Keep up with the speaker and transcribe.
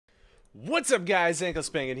What's up, guys?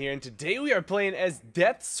 Anklespankin here, and today we are playing as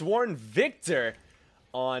Sworn Viktor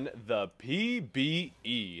on the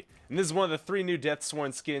PBE. And this is one of the 3 new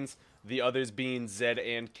Sworn skins, the others being Zed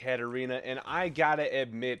and Katarina. And I gotta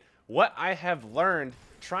admit, what I have learned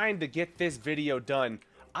trying to get this video done,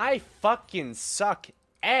 I fucking suck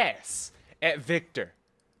ass at Viktor.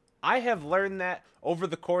 I have learned that over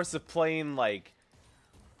the course of playing like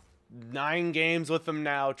 9 games with him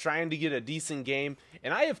now, trying to get a decent game,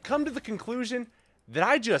 and I have come to the conclusion that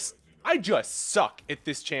I just suck at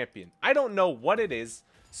this champion. I don't know what it is,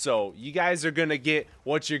 so you guys are gonna get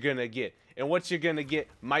what you're gonna get, and what you're gonna get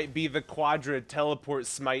might be the Quadra Teleport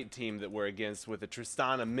Smite team that we're against with a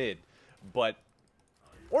Tristana mid,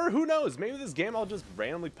 or who knows, maybe this game I'll just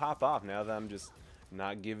randomly pop off now that I'm just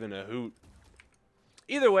not giving a hoot.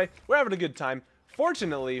 Either way, we're having a good time.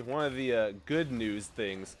 Fortunately, one of the good news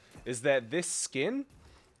things is that this skin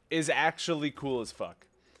is actually cool as fuck.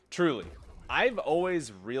 Truly. I've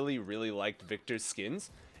always really liked Viktor's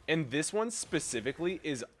skins, and this one specifically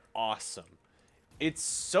is awesome. It's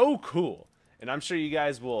so cool, and I'm sure you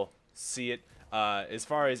guys will see it. As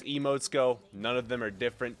far as emotes go, none of them are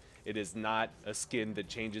different. It is not a skin that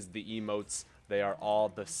changes the emotes. They are all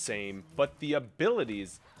the same, but the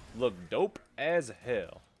abilities look dope as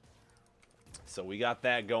hell. So we got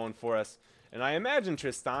that going for us. And I imagine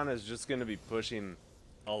Tristana is just going to be pushing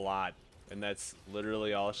a lot. And that's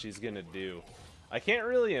literally all she's going to do. I can't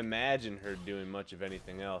really imagine her doing much of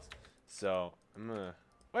anything else. So I'm going to...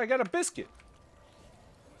 Oh, I got a biscuit.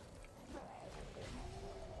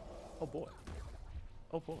 Oh, boy.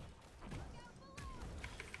 Oh, boy.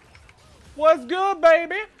 What's good,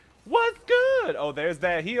 baby? What's good? Oh, there's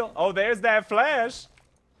that heal. Oh, there's that flash.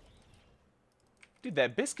 Dude,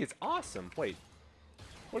 that biscuit's awesome. Wait.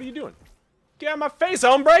 What are you doing? Get out of my face,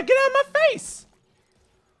 hombre! Get out of my face!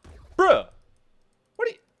 Bruh! What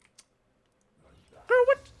are you...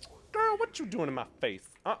 Girl, what you doing in my face?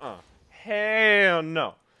 Hell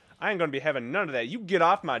no. I ain't gonna be having none of that. You get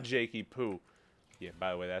off my Jakey Poo. Yeah,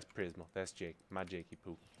 by the way, that's Prismal. That's Jake. My Jakey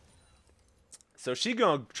Poo. So she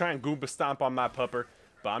gonna try and Goomba Stomp on my pupper,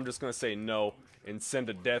 but I'm just gonna say no and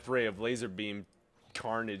send a death ray of laser beam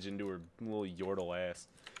carnage into her little yordle ass.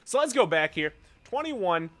 So let's go back here.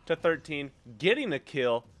 21-13, getting a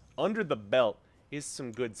kill under the belt is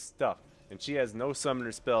some good stuff. And she has no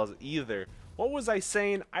summoner spells either. What was I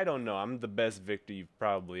saying? I don't know. I'm the best Viktor you've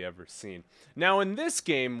probably ever seen. Now in this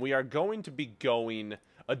game, we are going to be going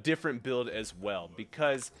a different build as well.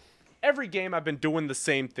 Because every game I've been doing the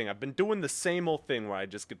same thing. I've been doing the same old thing where I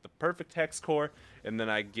just get the perfect hex core. And then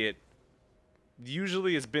I get,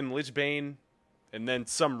 usually it's been Lich Bane. And then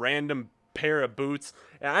some random pair of boots,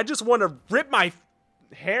 and I just want to rip my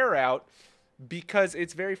hair out because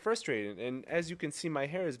it's very frustrating. And as you can see, my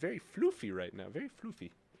hair is very floofy right now, very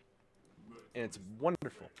floofy, and it's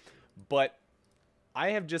wonderful. But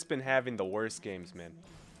I have just been having the worst games, man,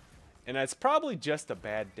 and it's probably just a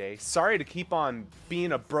bad day. Sorry to keep on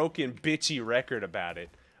being a broken bitchy record about it,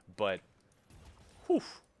 but whew,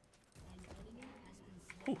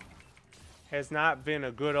 has not been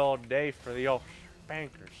a good old day for the old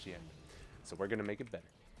bankers yet. So we're gonna make it better.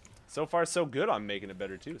 So far so good on making it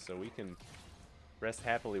better too, so we can rest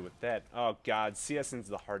happily with that. Oh god, CSN's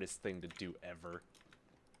the hardest thing to do ever.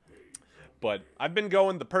 But I've been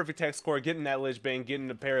going the perfect hex core, getting that Lich Bane, getting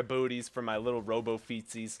a pair of booties for my little robo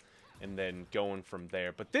feetsies, and then going from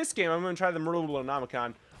there. But this game I'm gonna try the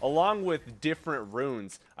Robonomicon along with different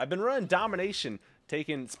runes. I've been running Domination,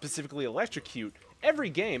 taking specifically Electrocute every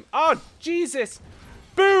game. Oh Jesus!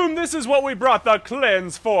 Boom! This is what we brought the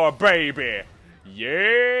cleanse for, baby!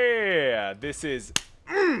 Yeah! This is...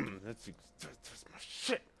 that's my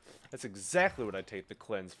shit! That's exactly what I take the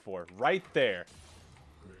cleanse for. Right there.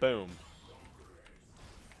 Boom.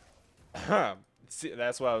 See,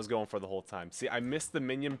 that's what I was going for the whole time. See, I missed the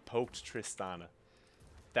minion poked Tristana.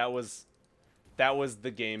 That was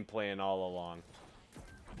the game plan all along.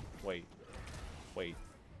 Wait. Wait.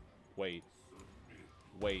 Wait.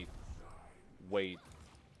 Wait. Wait.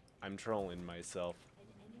 I'm trolling myself.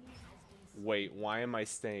 Wait, why am I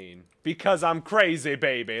staying? Because I'm crazy,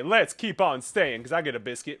 baby. Let's keep on staying, because I get a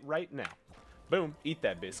biscuit right now. Boom, eat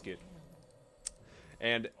that biscuit.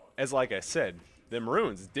 And as like I said, them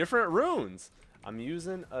runes, different runes. I'm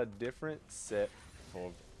using a different set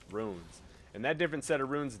of runes. And that different set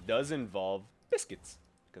of runes does involve biscuits,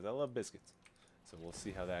 because I love biscuits. So we'll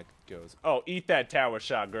see how that goes. Oh, eat that tower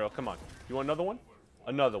shot, girl. Come on. You want another one?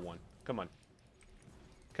 Another one. Come on.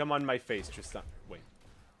 Come on my face, Tristan. Wait.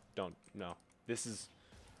 Don't. No. This is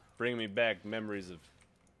bringing me back memories of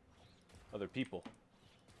other people.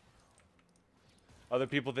 Other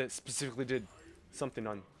people that specifically did something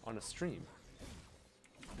on a stream.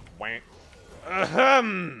 Wank.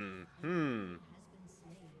 Ahem.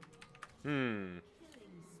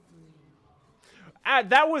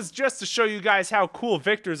 That was just to show you guys how cool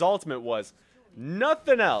Viktor's ultimate was.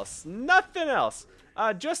 Nothing else. Nothing else.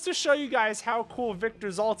 Just to show you guys how cool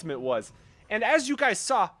Viktor's ultimate was. And as you guys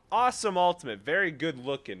saw, awesome ultimate. Very good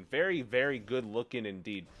looking. Very, very good looking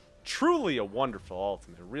indeed. Truly a wonderful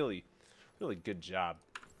ultimate. Really, really good job.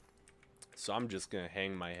 So I'm just going to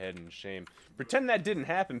hang my head in shame. Pretend that didn't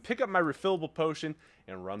happen. Pick up my refillable potion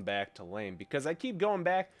and run back to lane. Because I keep going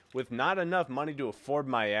back with not enough money to afford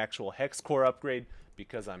my actual Hex Core upgrade.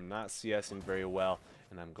 Because I'm not CSing very well.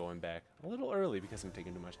 And I'm going back a little early because I'm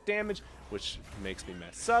taking too much damage. Which makes me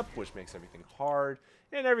mess up. Which makes everything hard.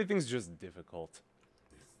 And everything's just difficult.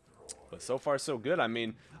 But so far so good. I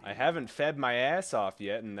mean, I haven't fed my ass off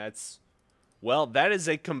yet. And that's... well, that is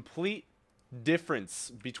a complete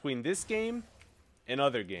difference between this game and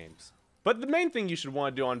other games. But the main thing you should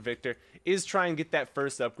want to do on Viktor is try and get that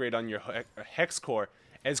first upgrade on your Hex Core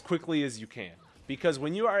as quickly as you can. Because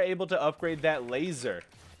when you are able to upgrade that laser,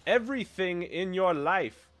 everything in your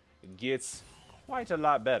life gets quite a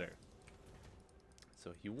lot better.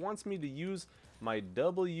 So he wants me to use my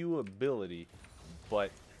W ability,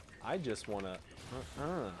 but I just want to...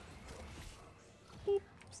 Boop.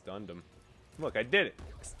 Stunned him. Look, I did it.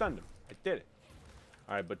 I stunned him. I did it.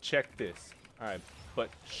 Alright, but check this. Alright, but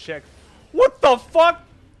check... what the fuck?!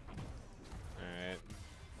 Alright.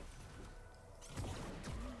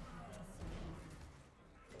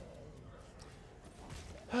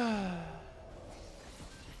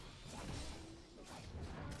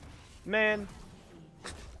 Man.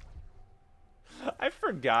 I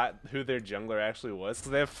forgot who their jungler actually was,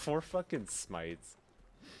 because they have 4 fucking smites.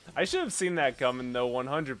 I should have seen that coming, though,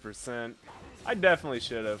 100%. I definitely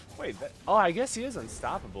should have. Wait, that... oh, I guess he is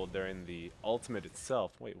unstoppable during the ultimate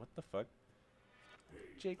itself. Wait, what the fuck?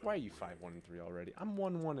 Jake, why are you 5-1-3 already? I'm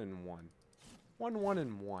 1-1-1.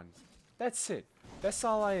 1-1-1. That's it. That's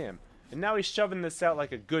all I am. And now he's shoving this out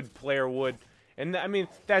like a good player would. And, I mean,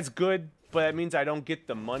 that's good, but that means I don't get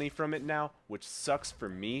the money from it now, which sucks for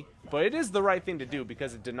me. But it is the right thing to do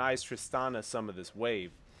because it denies Tristana some of this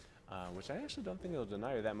wave. Which I actually don't think it'll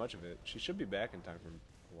deny her that much of it. She should be back in time for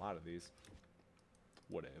a lot of these.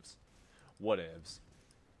 Whatevs. Whatevs.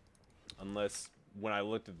 Unless, when I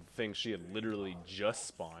looked at the thing, she had literally just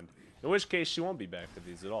spawned. In which case, she won't be back to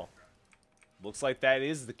these at all. Looks like that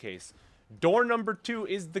is the case. Door number 2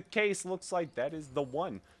 is the case. Looks like that is the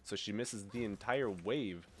one. So she misses the entire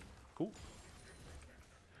wave. Cool.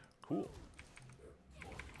 Cool.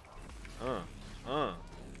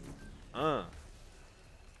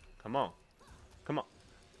 Come on. Come on.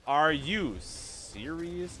 Are you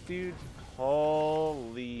serious, dude?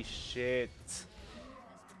 Holy shit.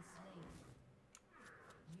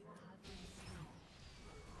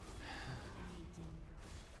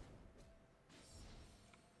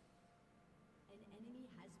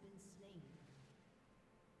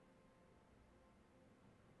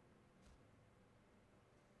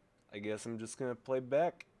 I guess I'm just gonna play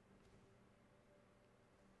back.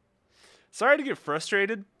 Sorry to get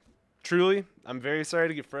frustrated. Truly, I'm very sorry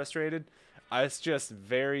to get frustrated. It's just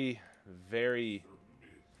very, very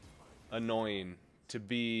annoying to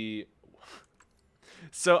be...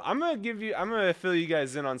 So I'm gonna fill you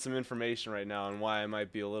guys in on some information right now on why I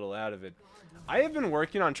might be a little out of it. I have been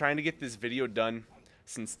working on trying to get this video done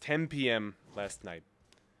since 10 p.m. last night.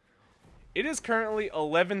 It is currently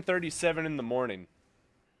 11:37 in the morning.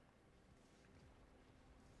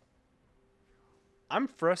 I'm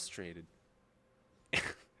frustrated.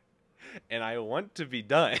 And I want to be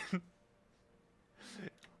done.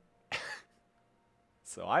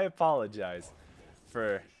 So I apologize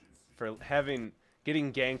for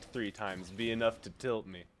getting ganked 3 times be enough to tilt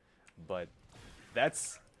me. But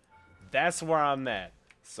that's where I'm at.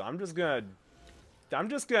 So I'm just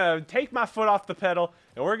gonna take my foot off the pedal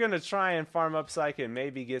and we're gonna try and farm up so I can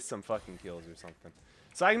maybe get some fucking kills or something.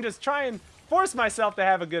 So I can just try and force myself to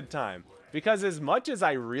have a good time. Because as much as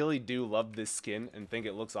I really do love this skin and think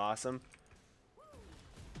it looks awesome,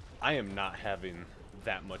 I am not having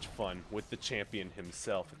that much fun with the champion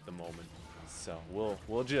himself at the moment. So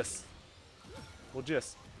we'll just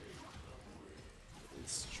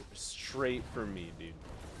straight for me, dude.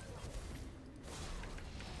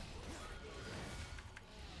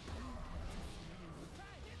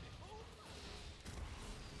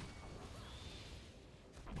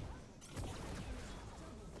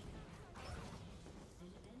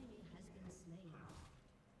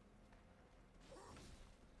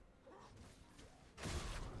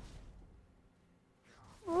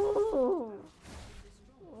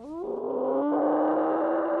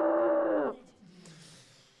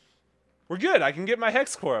 We're good. I can get my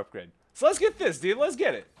Hex Core upgrade. So let's get this, dude. Let's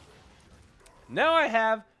get it. Now I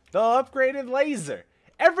have the upgraded laser.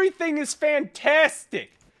 Everything is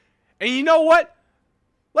fantastic. And you know what?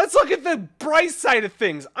 Let's look at the bright side of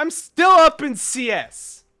things. I'm still up in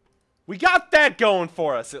CS. We got that going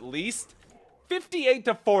for us, at least. 58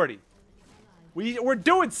 to 40. We're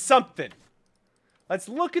doing something. Let's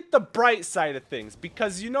look at the bright side of things,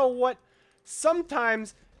 because you know what?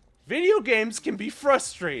 Sometimes video games can be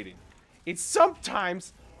frustrating.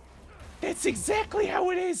 Sometimes that's exactly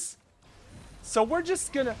how it is. So we're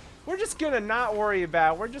just gonna not worry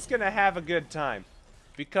about it. We're just gonna have a good time,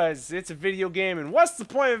 because it's a video game, and what's the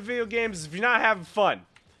point of video games if you're not having fun?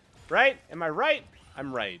 Right? Am I right?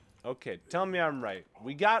 I'm right. Okay, tell me I'm right.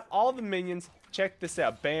 We got all the minions. Check this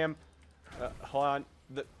out. Bam. Hold on.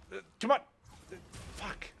 Come on.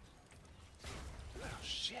 Fuck. Oh,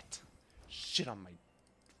 shit. Shit on my...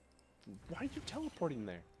 Why are you teleporting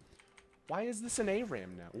there? Why is this an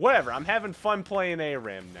ARAM now? Whatever. I'm having fun playing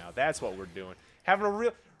ARAM now. That's what we're doing. Having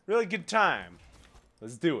a really good time.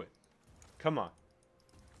 Let's do it. Come on.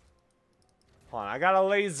 Hold on. I got a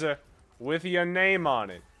laser with your name on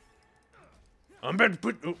it. I'm about to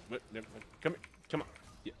put... Oh, come here. Come on.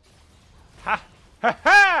 Yeah. Ha! Ha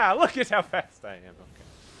ha! Look at how fast I am.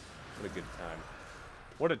 Okay. What a good time.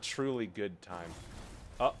 What a truly good time.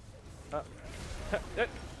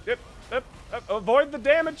 Avoid the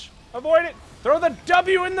damage. Avoid it. Throw the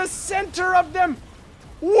W in the center of them.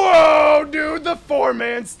 Whoa, dude. The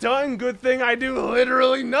 4-man stun. Good thing I do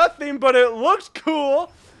literally nothing, but it looked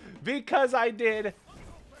cool because I did...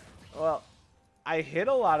 Well, I hit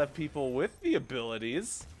a lot of people with the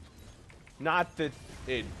abilities. Not that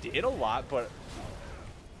it did a lot, but...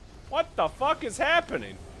 What the fuck is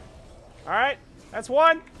happening? Alright, that's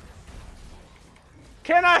one.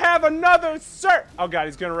 Can I have another, sir? Oh god,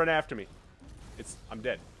 he's gonna run after me. I'm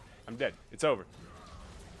dead. I'm dead. It's over.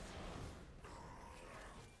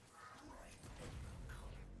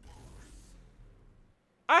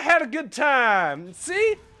 I had a good time.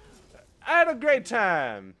 See? I had a great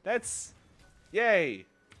time. That's... Yay.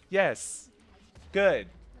 Yes. Good.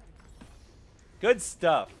 Good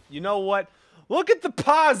stuff. You know what? Look at the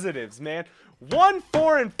positives, man. 1,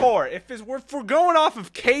 4, and 4. If we're going off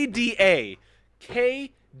of KDA.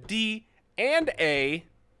 KD and A.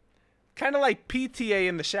 Kind of like PTA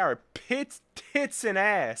in the shower. Pits, tits, and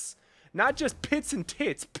ass. Not just pits and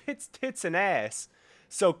tits. Pits, tits, and ass.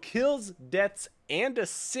 So kills, deaths, and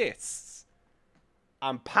assists.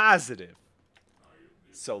 I'm positive.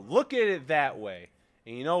 So look at it that way.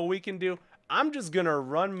 And you know what we can do? I'm just going to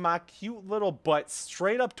run my cute little butt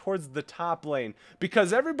straight up towards the top lane,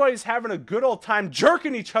 because everybody's having a good old time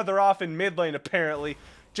jerking each other off in mid lane, apparently,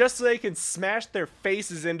 just so they can smash their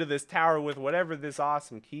faces into this tower with whatever this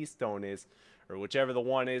awesome keystone is, or whichever the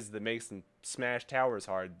one is that makes them smash towers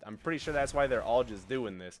hard. I'm pretty sure that's why they're all just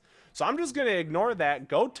doing this. So I'm just going to ignore that,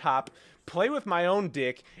 go top, play with my own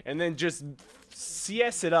dick, and then just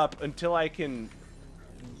CS it up until I can...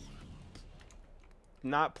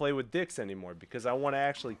 not play with dicks anymore, because I want to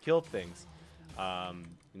actually kill things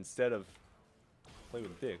instead of play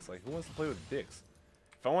with dicks. Like, who wants to play with dicks?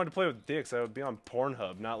 If I wanted to play with dicks, I would be on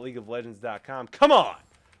Pornhub, not LeagueofLegends.com. Come on!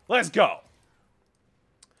 Let's go!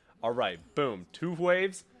 Alright, boom. 2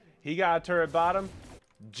 waves. He got a turret bottom.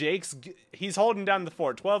 He's holding down the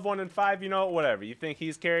fort. 12, 1, and 5, you know, whatever. You think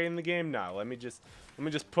he's carrying the game? No, let me just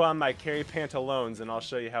put on my carry pantaloons and I'll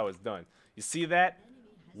show you how it's done. You see that?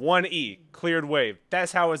 1E, cleared wave.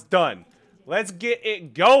 That's how it's done. Let's get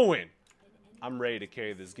it going. I'm ready to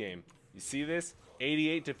carry this game. You see this?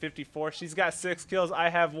 88 to 54. She's got 6 kills. I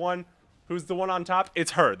have 1. Who's the one on top?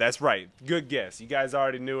 It's her. That's right. Good guess. You guys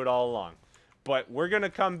already knew it all along. But we're going to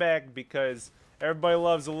come back because everybody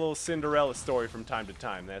loves a little Cinderella story from time to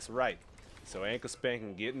time. That's right. So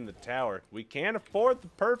Anklespankin get in the tower. We can't afford the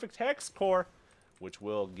perfect Hex Core, which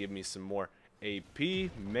will give me some more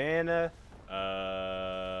AP, mana,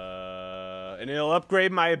 and it'll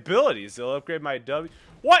upgrade my abilities. It'll upgrade my W.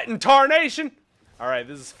 What in tarnation? Alright,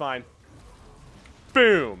 this is fine.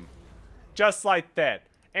 Boom. Just like that.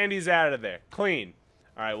 And he's out of there. Clean.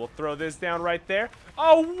 Alright, we'll throw this down right there.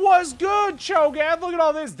 Oh, what's good, Cho'Gath? Look at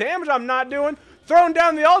all this damage I'm not doing. Throwing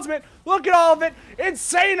down the ultimate. Look at all of it.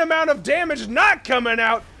 Insane amount of damage not coming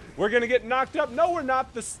out. We're going to get knocked up. No, we're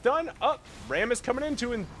not. The stun up. Ram is coming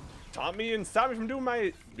into and taunt me and stop me from doing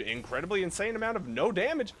my incredibly insane amount of no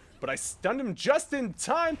damage, but I stunned him just in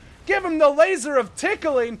time. Give him the laser of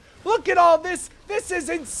tickling. Look at all this. This is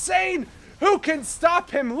insane. Who can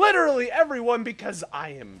stop him? Literally everyone, because I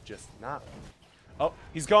am just not. Oh,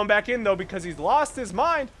 he's going back in though because he's lost his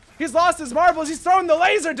mind. He's lost his marbles. He's throwing the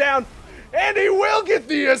laser down. And he will get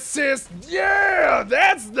the assist. Yeah,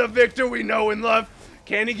 that's the Viktor we know and love.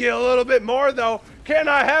 Can he get a little bit more, though? Can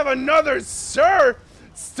I have another, sir?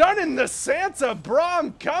 Stunning the Santa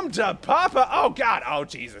Braum, come to Papa. Oh, God. Oh,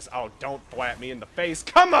 Jesus. Oh, don't thwap me in the face.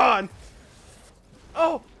 Come on.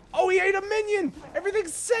 Oh, he ate a minion.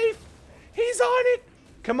 Everything's safe. He's on it.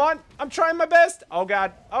 Come on. I'm trying my best. Oh,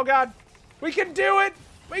 God. Oh, God. We can do it.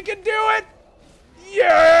 We can do it.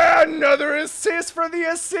 Yeah, another assist for the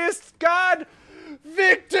assist god,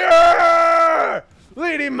 Viktor!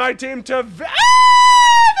 Leading my team to I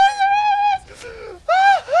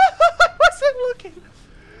wasn't looking.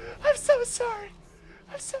 I'm so sorry.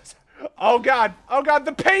 I'm so sorry. Oh, God. Oh, God.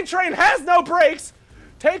 The pain train has no brakes.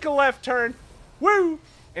 Take a left turn. Woo.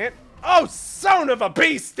 And, oh, son of a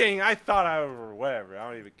bee sting. I thought or whatever. I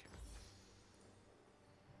don't even care.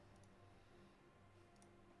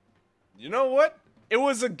 You know what? It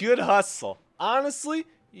was a good hustle. Honestly,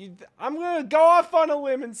 I'm going to go off on a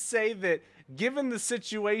limb and say that given the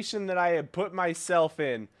situation that I had put myself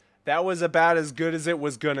in, that was about as good as it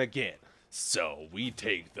was going to get. So, we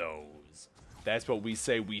take those. That's what we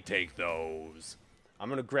say, we take those. I'm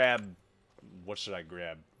going to grab... What should I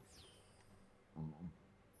grab?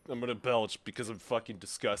 I'm going to belch because I'm fucking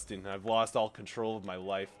disgusting. I've lost all control of my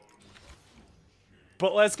life.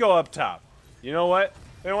 But let's go up top. You know what?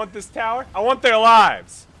 They want this tower? I want their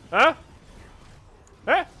lives. Huh?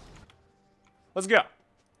 Huh? Let's go.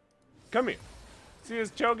 Come here. See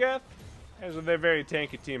this Cho'Gath? Actually, they're a very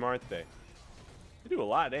tanky team, aren't they? They do a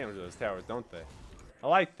lot of damage to those towers, don't they? I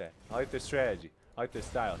like that. I like their strategy. I like their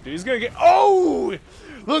style. Dude, he's gonna get... Oh!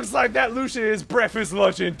 Looks like that Lucian is breakfast,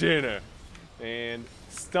 lunch, and dinner. And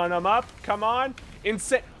stun him up. Come on.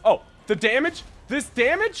 Insane. Oh, the damage? This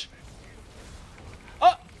damage?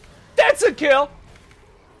 Oh, that's a kill.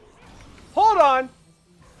 Hold on.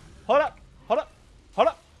 Hold up. Hold up. Hold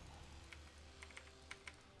up.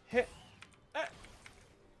 Hit.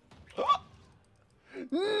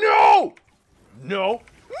 No! No.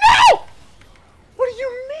 No! What do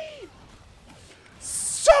you mean?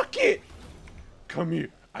 Suck it! Come here.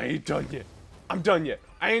 I ain't done yet. I'm done yet.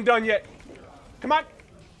 I ain't done yet. Come on.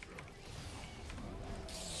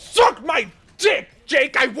 Suck my dick,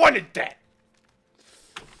 Jake. I wanted that.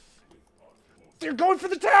 They're going for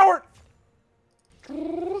the tower.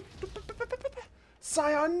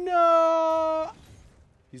 Scion, no.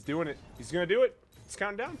 He's doing it. He's gonna do it. It's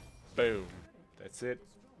counting down. Boom. That's it.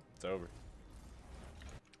 It's over.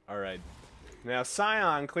 Alright. Now,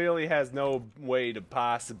 Scion clearly has no way to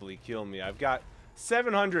possibly kill me. I've got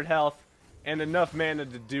 700 health and enough mana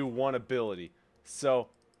to do one ability. So,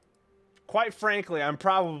 quite frankly, I'm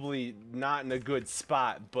probably not in a good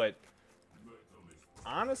spot, but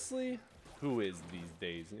honestly, who is these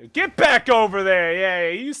days? Get back over there! Yeah,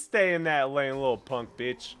 you stay in that lane, little punk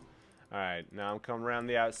bitch. Alright, now I'm coming around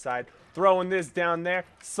the outside, throwing this down there,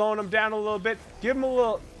 slowing him down a little bit, give him a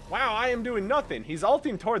little... Wow, I am doing nothing. He's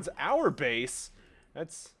ulting towards our base.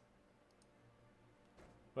 That's...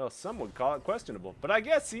 Well, some would call it questionable. But I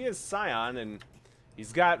guess he is Scion, and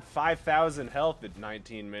he's got 5,000 health at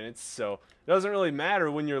 19 minutes, so it doesn't really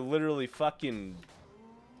matter when you're literally fucking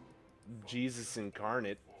Jesus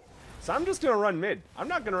incarnate. So I'm just going to run mid. I'm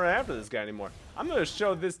not going to run after this guy anymore. I'm going to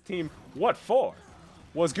show this team what for.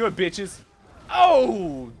 What's good, bitches?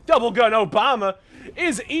 Oh! Double Gun Obama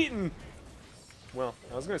is eating... Well,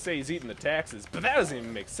 I was going to say he's eating the taxes, but that doesn't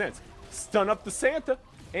even make sense. Stun up the Santa,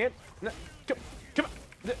 and... No, come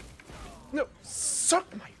on. No, suck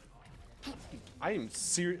my... I am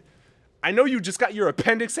serious. I know you just got your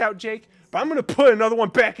appendix out, Jake, but I'm going to put another one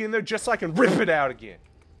back in there just so I can rip it out again.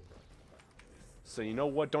 So you know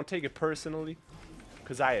what? Don't take it personally,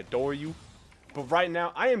 because I adore you. But right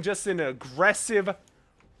now, I am just an aggressive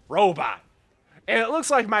robot. And it looks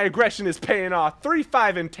like my aggression is paying off. 3,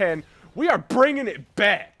 5, and 10. We are bringing it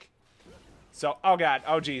back. So, oh God,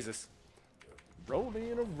 oh Jesus.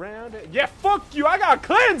 Rolling around it. Yeah, fuck you. I got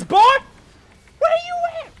cleanse, boy. Where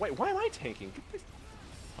you at? Wait, why am I tanking?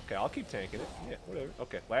 Okay, I'll keep tanking it. Yeah, whatever.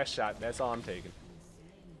 Okay, last shot. That's all I'm taking.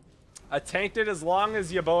 I tanked it as long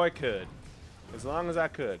as your boy could. As long as I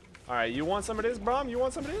could. All right, you want some of this, Braum? You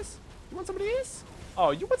want some of this? You want some of this?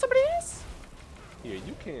 Oh, you want some of this? Here,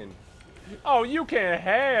 you can. Oh, you can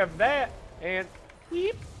have that. And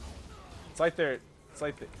yeep. It's like they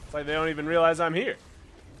don't even realize I'm here.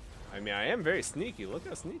 I mean, I am very sneaky. Look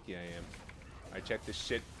how sneaky I am. I check this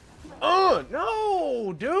shit. Oh,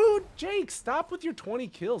 no, dude. Jake, stop with your 20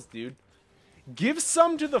 kills, dude. Give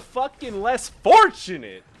some to the fucking less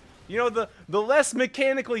fortunate. You know, the less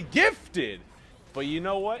mechanically gifted. But you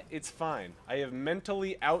know what? It's fine. I have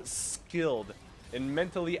mentally outskilled and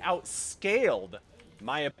mentally outscaled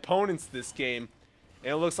my opponents this game,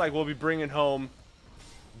 and it looks like we'll be bringing home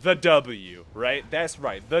the W, right? That's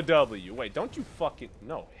right, the W. Wait, don't you fucking...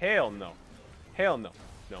 No, hell no. Hell no.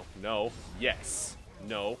 No, no, yes.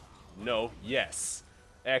 No, no, yes.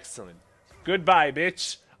 Excellent. Goodbye,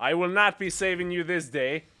 bitch. I will not be saving you this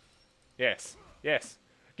day. Yes, yes,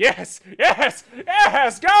 yes, yes,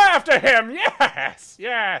 yes! Go after him! Yes,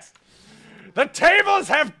 yes! The tables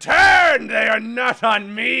have turned! They are not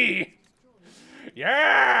on me!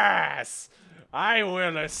 Yes! I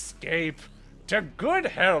will escape to good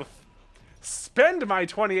health. Spend my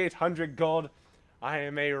 2,800 gold. I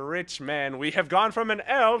am a rich man. We have gone from an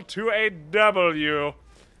L to a W.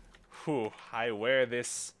 Whew, I wear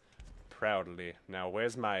this proudly. Now,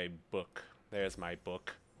 where's my book? There's my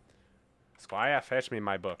book. Squire, fetch me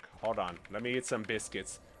my book. Hold on. Let me eat some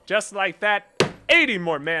biscuits. Just like that, 80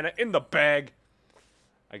 more mana in the bag.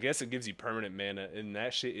 I guess it gives you permanent mana, and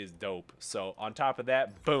that shit is dope. So, on top of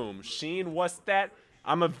that, boom. Sheen, what's that?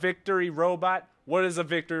 I'm a victory robot. What does a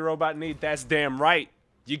victory robot need? That's damn right.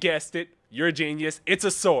 You guessed it. You're a genius. It's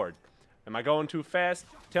a sword. Am I going too fast?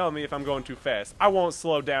 Tell me if I'm going too fast. I won't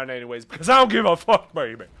slow down anyways, because I don't give a fuck,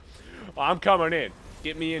 baby. I'm coming in.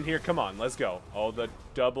 Get me in here. Come on, let's go. Oh, the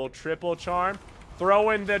double, triple charm.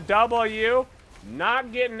 Throwing the W.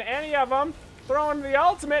 Not getting any of them. Throwing the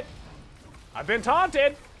ultimate. I've been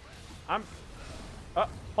taunted. I'm...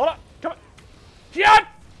 hold on. Come on. Get!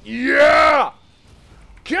 Yeah!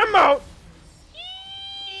 Come out!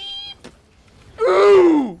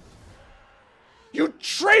 Ooh! You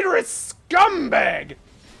traitorous scumbag!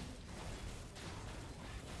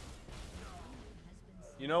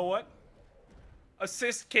 You know what?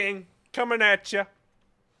 Assist King, coming at ya.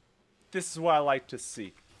 This is what I like to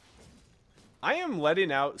see. I am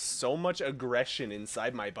letting out so much aggression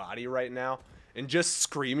inside my body right now, and just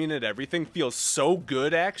screaming at everything feels so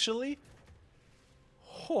good, actually.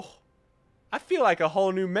 Oh, I feel like a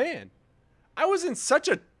whole new man. I was in such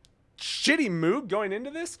a shitty mood going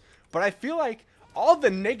into this, but I feel like all the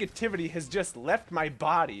negativity has just left my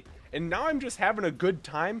body, and now I'm just having a good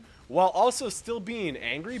time while also still being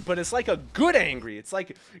angry, but it's like a good angry. It's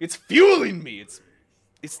like it's fueling me.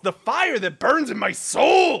 It's the fire that burns in my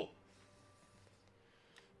soul.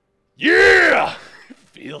 Yeah! It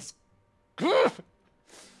feels good.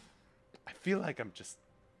 I feel like I'm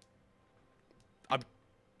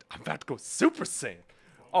about to go Super Saiyan.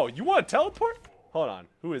 Oh, you want to teleport? Hold on.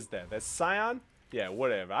 Who is that? That's Scion? Yeah,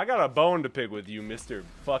 whatever. I got a bone to pick with you, Mr.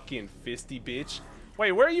 fucking fisty bitch.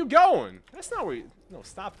 Wait, where are you going? That's not where you... No,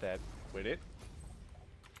 stop that. Quit it.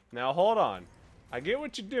 Now, hold on. I get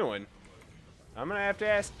what you're doing. I'm gonna have to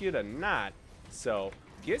ask you to not. So,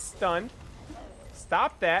 get stunned.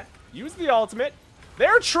 Stop that. Use the ultimate.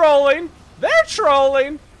 They're trolling. They're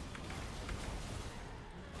trolling.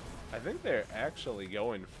 I think they're actually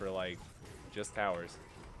going for, like, just towers.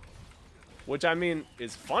 Which, I mean,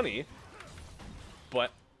 is funny.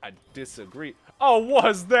 But I disagree. Oh,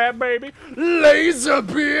 what's that, baby? Laser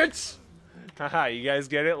bitch! Haha, you guys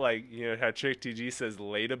get it? Like, you know how Trick TG says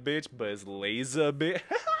later bitch, but it's laser bitch?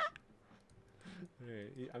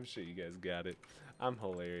 I'm sure you guys got it. I'm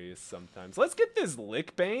hilarious sometimes. Let's get this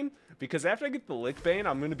Lick Bane, because after I get the Lick Bane,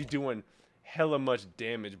 I'm gonna be doing hella much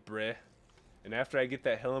damage, bruh. And after I get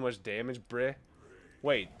that hella much damage, bruh.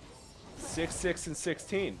 Wait. 6, 6, and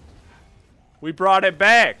 16. We brought it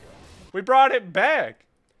back. We brought it back.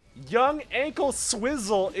 Young Ankle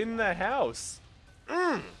Swizzle in the house.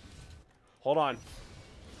 Hold on.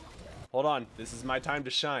 Hold on. This is my time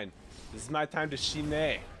to shine. This is my time to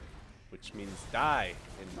shine. Which means die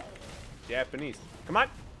in Japanese. Come on.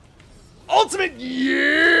 Ultimate!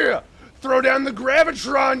 Yeah! Throw down the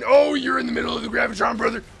Gravitron. Oh, you're in the middle of the Gravitron,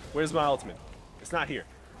 brother. Where's my ultimate? It's not here.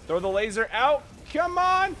 Throw the laser out. Come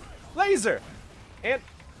on. Laser. And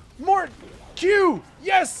more Q.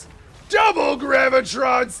 Yes. Double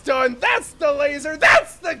Gravitron stun. That's the laser.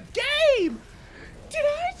 That's the game. Did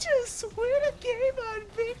I just win a game on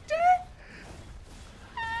Victor?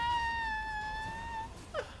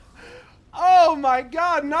 Oh my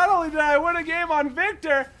god, not only did I win a game on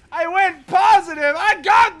Victor, I went positive. I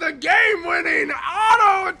got the game-winning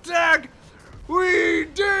auto attack. We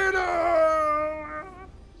did it.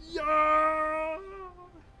 Yeah.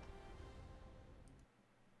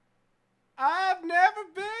 I've never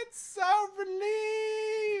been so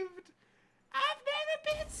relieved. I've never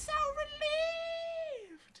been so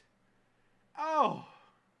relieved. Oh.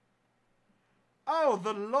 Oh,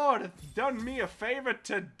 the Lord hath done me a favor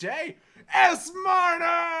today. Esmarna!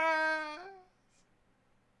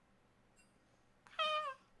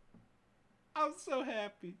 I'm so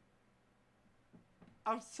happy.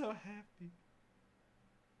 I'm so happy.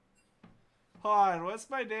 Hold on, what's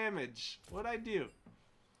my damage? What'd I do?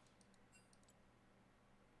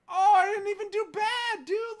 Oh, I didn't even do bad,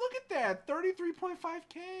 dude. Look at that.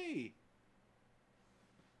 33.5k.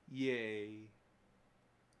 Yay.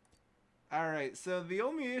 Alright, so the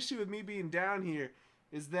only issue with me being down here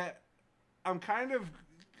is that I've kind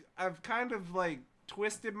of like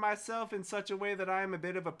twisted myself in such a way that I am a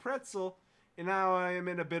bit of a pretzel, and now I am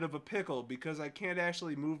in a bit of a pickle because I can't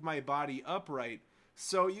actually move my body upright.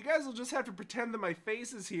 So you guys will just have to pretend that my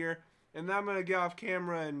face is here, and then I'm gonna get off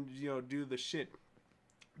camera and, you know, do the shit.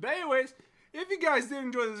 But anyways, if you guys did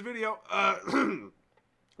enjoy this video,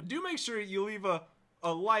 do make sure you leave a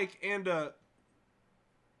like and a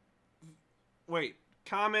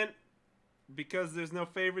comment, because there's no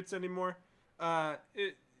favorites anymore.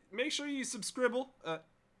 Make sure you subscribe.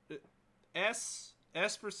 S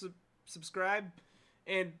for subscribe,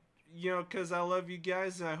 and you know, because I love you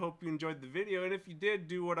guys and I hope you enjoyed the video. And if you did,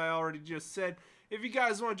 do what I already just said. If you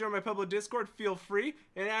guys want to join my public Discord, feel free.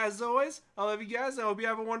 And as always, I love you guys. I hope you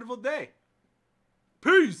have a wonderful day.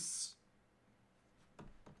 Peace.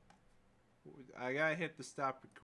 I gotta hit the stop recording.